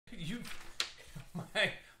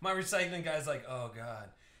My recycling guy's like, oh god.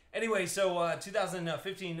 Anyway, so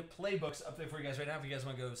 2015 playbooks up there for you guys right now. If you guys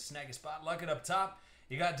want to go snag a spot, luck it up top.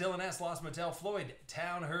 You got Dylan S, Lost Motel, Floyd,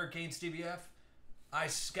 Town, Hurricanes, TBF,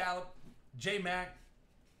 Ice Scallop, J Mac,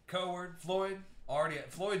 Coward, Floyd. Already,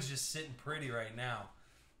 Floyd's just sitting pretty right now.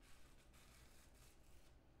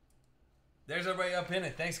 There's everybody up in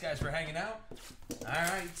it. Thanks, guys, for hanging out. All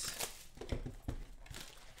right.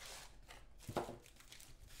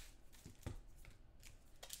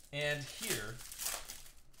 And here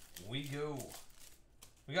we go.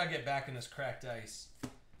 We got to get back in this cracked ice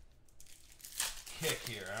kick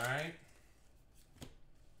here, all right?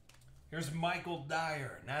 Here's Michael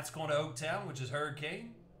Dyer, and that's going to Oaktown, which is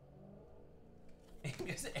Hurricane.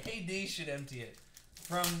 Because AD should empty it.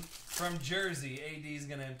 From Jersey, AD's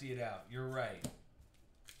going to empty it out. You're right.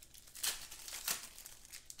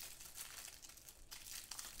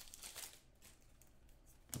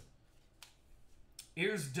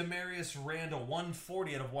 Here's Demarius Randall,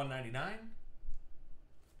 140 out of 199.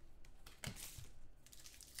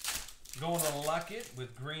 Going to Luckett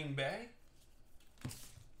with Green Bay.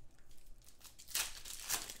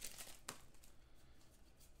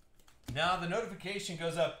 Now the notification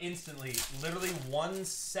goes up instantly, literally 1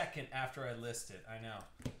 second after I list it. I know.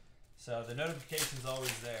 So the notification's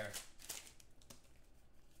always there.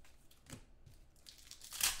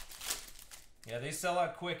 Yeah, they sell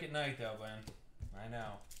out quick at night though, man. I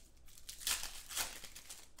know.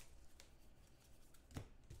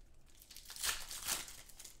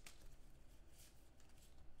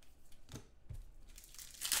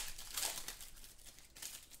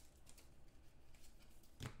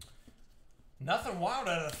 Nothing wild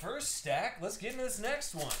out of the first stack. Let's get into this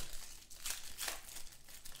next one.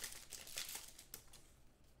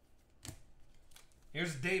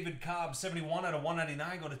 Here's David Cobb, 71 out of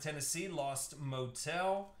 199. Go to Tennessee. Lost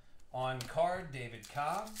Motel on card. David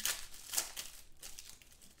Cobb.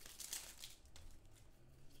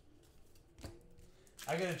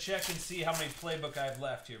 I gotta check and see how many playbook I have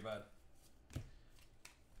left here, bud.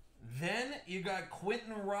 Then you got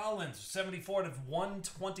Quentin Rollins, 74 out of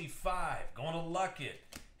 125, going to Luckett.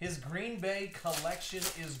 His Green Bay collection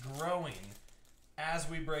is growing as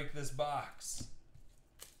we break this box.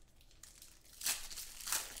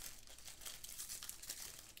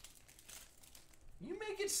 You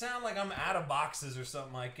make it sound like I'm out of boxes or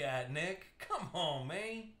something like that, Nick. Come on,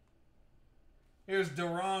 man. Here's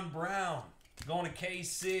Deron Brown, going to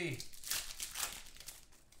KC.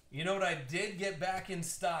 You know what I did get back in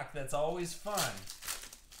stock that's always fun?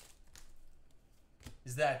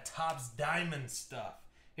 Is that Topps Diamond stuff.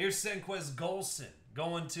 Here's Senquez Golson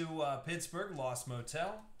going to Pittsburgh, Lost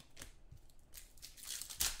Motel.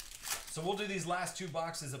 So we'll do these last two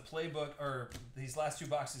boxes of playbook, or these last two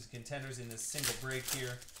boxes of contenders in this single break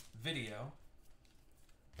here video.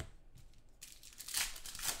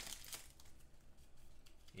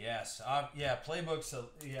 Yes, yeah, playbook's a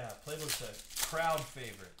crowd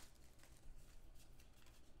favorite.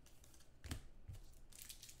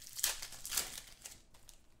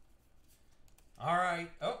 All right.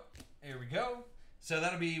 Oh, here we go. So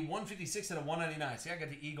that'll be 156 out of 199. See, I got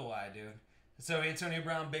the eagle eye, dude. So Antonio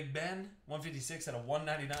Brown, Big Ben, 156 out of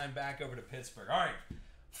 199 back over to Pittsburgh. All right.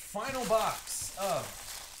 Final box of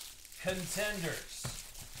contenders.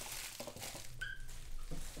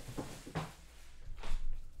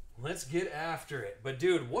 Let's get after it. But,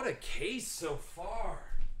 dude, what a case so far.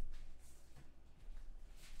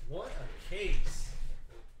 What a case.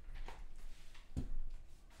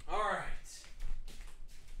 All right.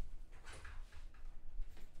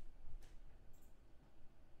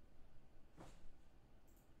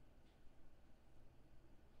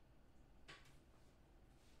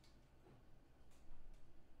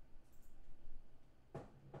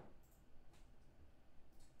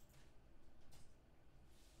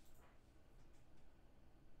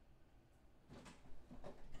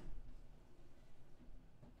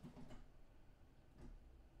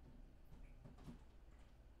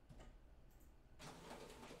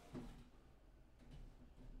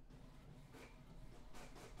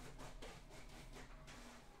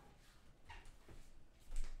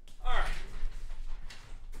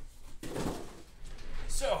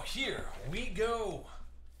 So here we go.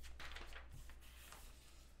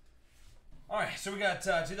 All right, so we got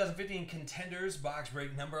 2015 Contenders box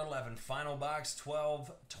break number 11, final box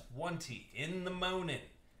 1220 in the morning.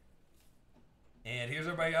 And here's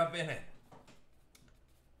everybody up in it.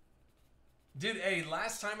 Dude, hey,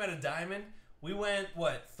 last time at a Diamond, we went,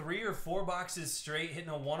 what, 3 or 4 boxes straight,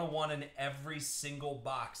 hitting a 101 in every single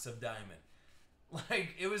box of Diamond.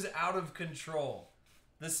 Like, it was out of control.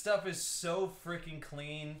 This stuff is so freaking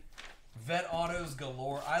clean. Vet autos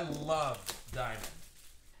galore. I love Diamond.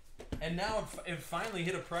 And now it finally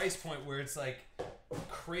hit a price point where it's like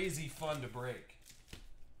crazy fun to break.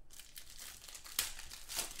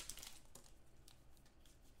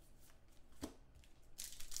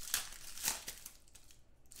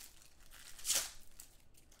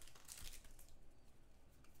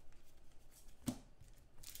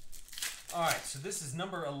 All right, so this is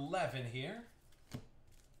number 11 here.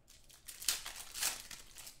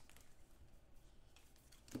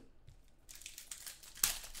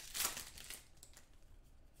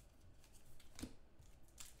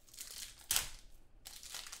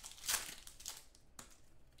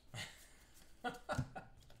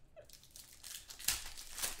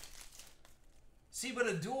 See, but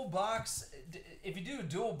a dual box, if you do a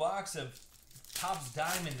dual box of Topps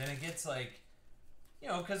Diamond, then it gets like, you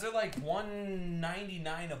know, because they're like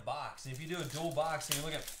 $199 a box. And if you do a dual box and you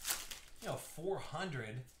look at, you know,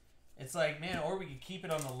 400, it's like, man, or we could keep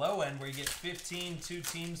it on the low end where you get 15, 2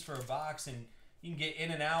 teams for a box, and you can get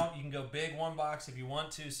in and out. You can go big one box if you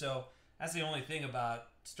want to. So that's the only thing about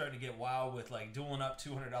starting to get wild with like dueling up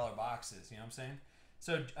 $200 boxes. You know what I'm saying?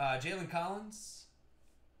 So Jalen Collins.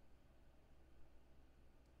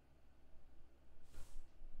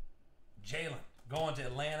 Jalen going to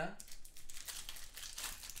Atlanta.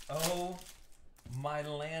 Oh, my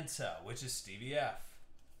Lanta, which is Stevie F.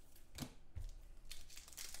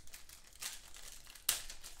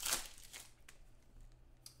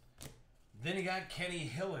 Then you got Kenny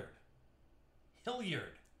Hilliard.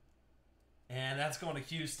 And that's going to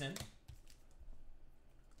Houston.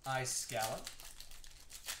 Ice Scallop.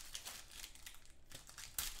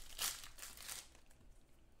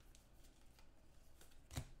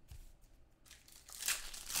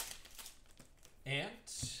 And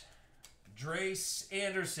Drace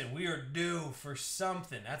Anderson. We are due for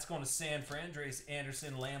something. That's going to San Fran. Drace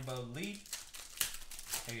Anderson, Lambeau Leap.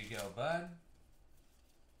 There you go, bud.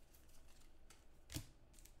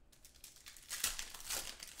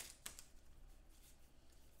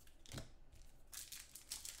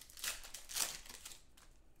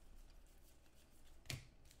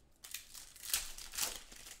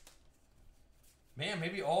 Man,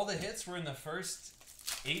 maybe all the hits were in the first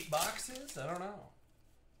 8 boxes? I don't know.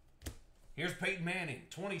 Here's Peyton Manning,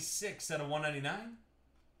 26 out of 199.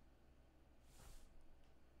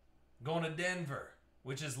 Going to Denver,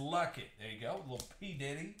 which is Luckett. There you go, little P.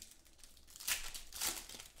 Diddy.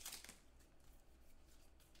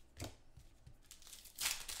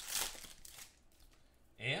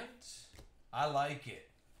 And I like it.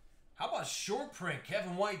 How about short print?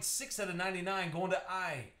 Kevin White, 6 out of 99, going to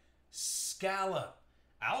I. Scallop.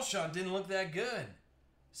 Alshon didn't look that good.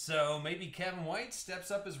 So maybe Kevin White steps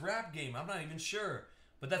up his rap game. I'm not even sure.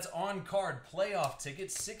 But that's on-card playoff ticket.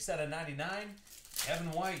 6 out of 99.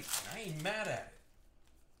 Kevin White. I ain't mad at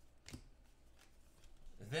it.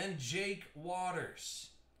 Then Jake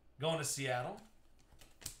Waters. Going to Seattle.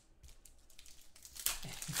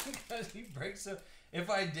 Because he breaks up. If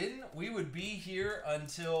I didn't, we would be here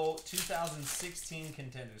until 2016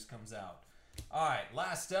 Contenders comes out. All right,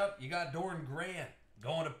 last up, you got Doran Grant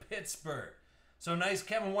going to Pittsburgh. So nice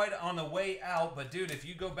Kevin White on the way out. But, dude, if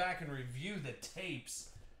you go back and review the tapes,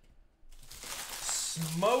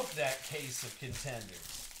 smoke that case of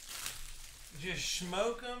Contenders. Just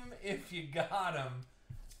smoke them if you got them.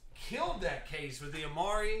 Killed that case with the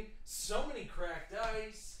Amari. So many cracked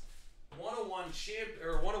ice.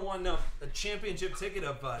 101 championship ticket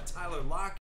of Tyler Lockett.